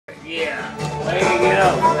Yeah. There you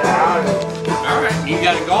go. Alright, you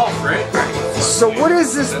got a golf, right? So what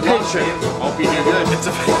is this picture? Hope you do good. It's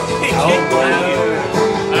a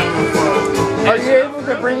Are you able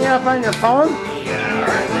to bring it up on your phone? Yeah,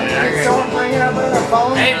 alright. Can someone bring it up on their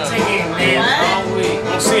phone? I didn't take it, man, all week.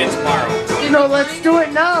 We'll see it tomorrow. No, let's do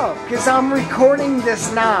it now, because I'm recording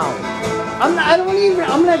this now. I'm not gonna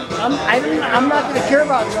care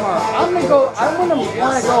about tomorrow. I'm gonna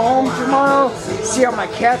wanna go home tomorrow, see how my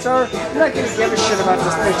cats are. I'm not gonna give a shit about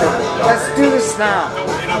this picture. Let's do this now.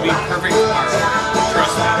 It'll be perfect tomorrow.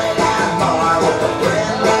 Trust me.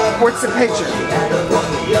 What's the picture?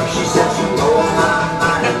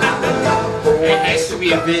 It has to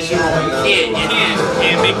be a visual. You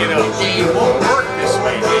can't make it up. It won't work this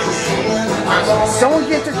way, man. Someone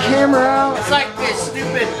get their camera out. It's like this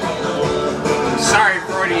stupid. Sorry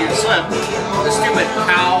for already you slip. The stupid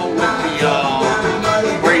cow with the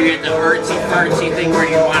where you get the artsy-fartsy thing where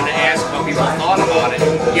you want to ask how people thought about it.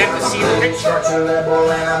 You have to see the picture.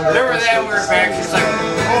 Remember that where back she's like,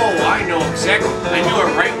 oh, I know exactly. I knew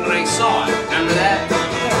it right when I saw it. Remember that?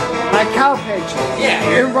 My cow picture. Yeah.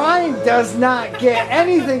 And Ryan does not get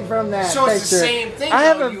anything from that So picture. it's the same thing. I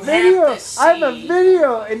have though. a You video. have to see. I have a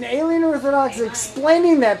video in Alien Orthodox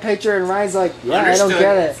explaining that picture, and Ryan's like, "Yeah, I don't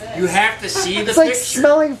get it." You have to see the It's like picture.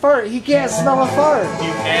 smelling fart. He can't smell a fart. You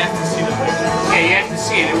have to see the picture. Yeah, you have to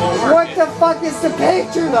see it. It won't work. What the fuck is the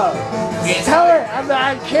picture though? Yes. Tell it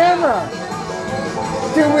on camera.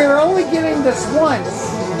 Dude, we were only getting this once,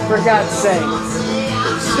 for God's sake.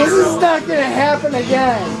 This is not gonna happen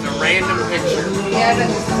again. It's a random picture.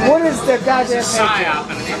 What is the It's a goddamn picture? psyop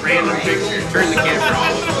and it's a random picture. Turn the camera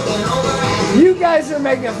off. You guys are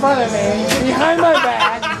making fun of me behind my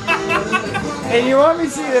back, and you want me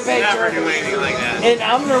to see the Never picture, do anything like that. and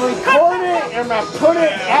I'm gonna record it and I'm gonna put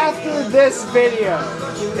it after this video.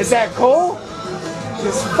 Is that cool?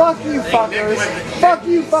 Just fuck you fuckers. Fuck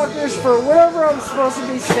you fuckers for whatever I'm supposed to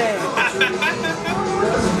be saying.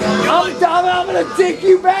 I'm gonna dick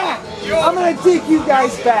you back. I'm gonna dick you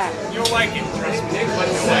guys back. You'll like it, trust me.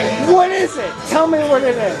 You'll like it. What is it? Tell me what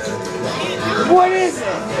it is. What is it?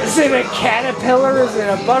 Is it a caterpillar? Is it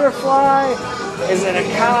a butterfly? Is it a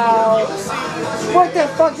cow? What the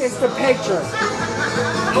fuck is the picture?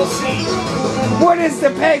 You'll see. What is the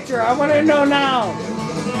picture? I want to know now.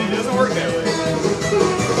 It doesn't work that way.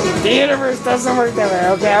 The universe doesn't work that way.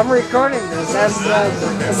 Okay, I'm recording this.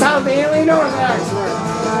 That's how the Alien Orthodox works.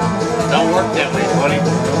 Don't work that way, buddy.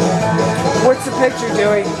 What's the picture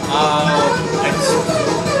doing?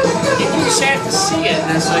 You just have to see it.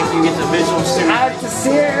 That's like you get the visual I stimulation. have to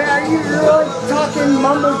see it. You're like talking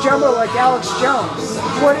mumbo jumbo like Alex Jones.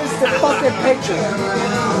 What is the fucking picture?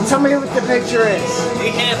 Tell me what the picture is.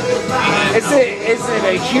 Is it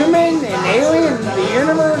a human, an alien, the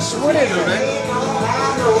universe? What is it?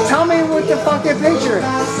 Tell me what the fucking picture is.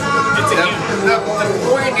 It's a human. The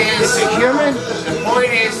point is, It's a human? the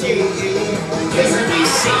point is you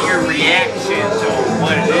see your reactions on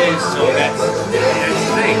what it is, so that's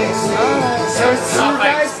things. So it's you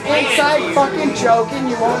guys inside fucking joking.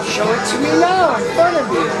 You won't show it to me now in front of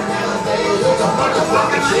you.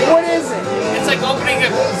 What is it? It's like opening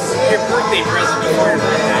your birthday present before your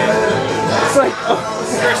birthday. It's like,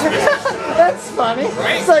 that's funny.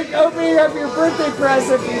 Right? It's like opening up your birthday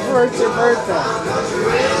present before it's your birthday.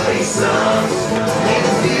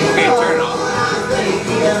 Okay, turn it off.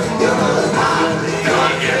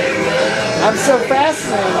 I'm so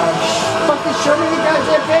fascinated. Fucking show me the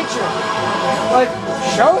goddamn picture. Like,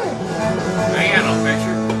 show it. I ain't got no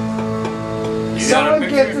picture. You got a Someone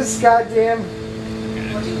get picture? this goddamn.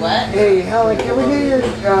 What? Hey, Helen, can we get your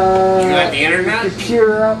You got the internet?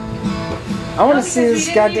 computer up? I want to see this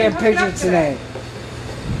goddamn picture tonight.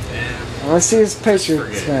 I want to see this picture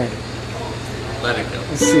tonight. Let it go.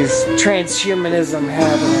 Let's see this transhumanism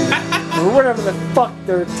happening. Or whatever the fuck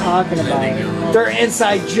they're talking about. Their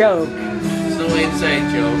inside joke. It's no inside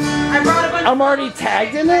joke. I brought a bunch I'm already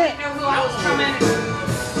tagged in it? know who else coming.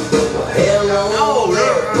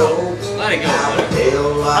 No. Let it go.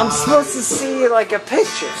 I'm supposed to see like a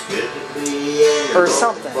picture. Or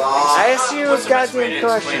something. I asked you a What's the best way goddamn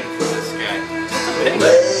to explain question. it to this guy?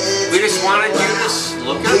 We just wanted you to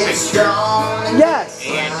look at a picture Yes.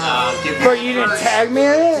 and give But you didn't tag me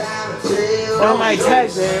in it? Or am I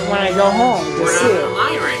tagged in it when I go home to We're see not it?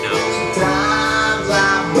 online right now.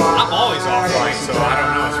 I'm always offline, so I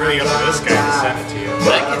don't know. It's really up to this guy to send it to you.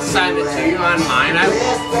 I can send it to you on mine. I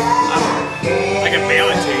will. I can mail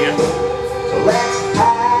it to you.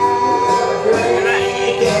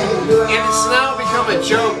 And it's now become a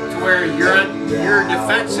joke to where you're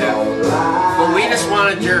defensive. But we just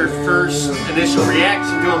wanted your first initial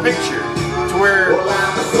reaction to a picture. To where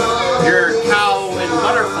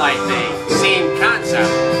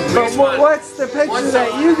that's the picture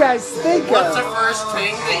that you guys think What's the of. first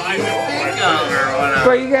thing that you think of or whatever?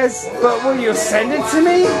 But you guys, but will you send it to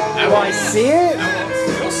me? Will I see it?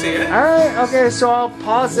 You'll see it. Alright, okay, so I'll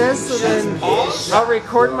pause this and then Pause. I'll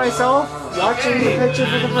record myself watching the picture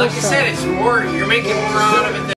for the Like I first said, time. it's more, you're making more out of it than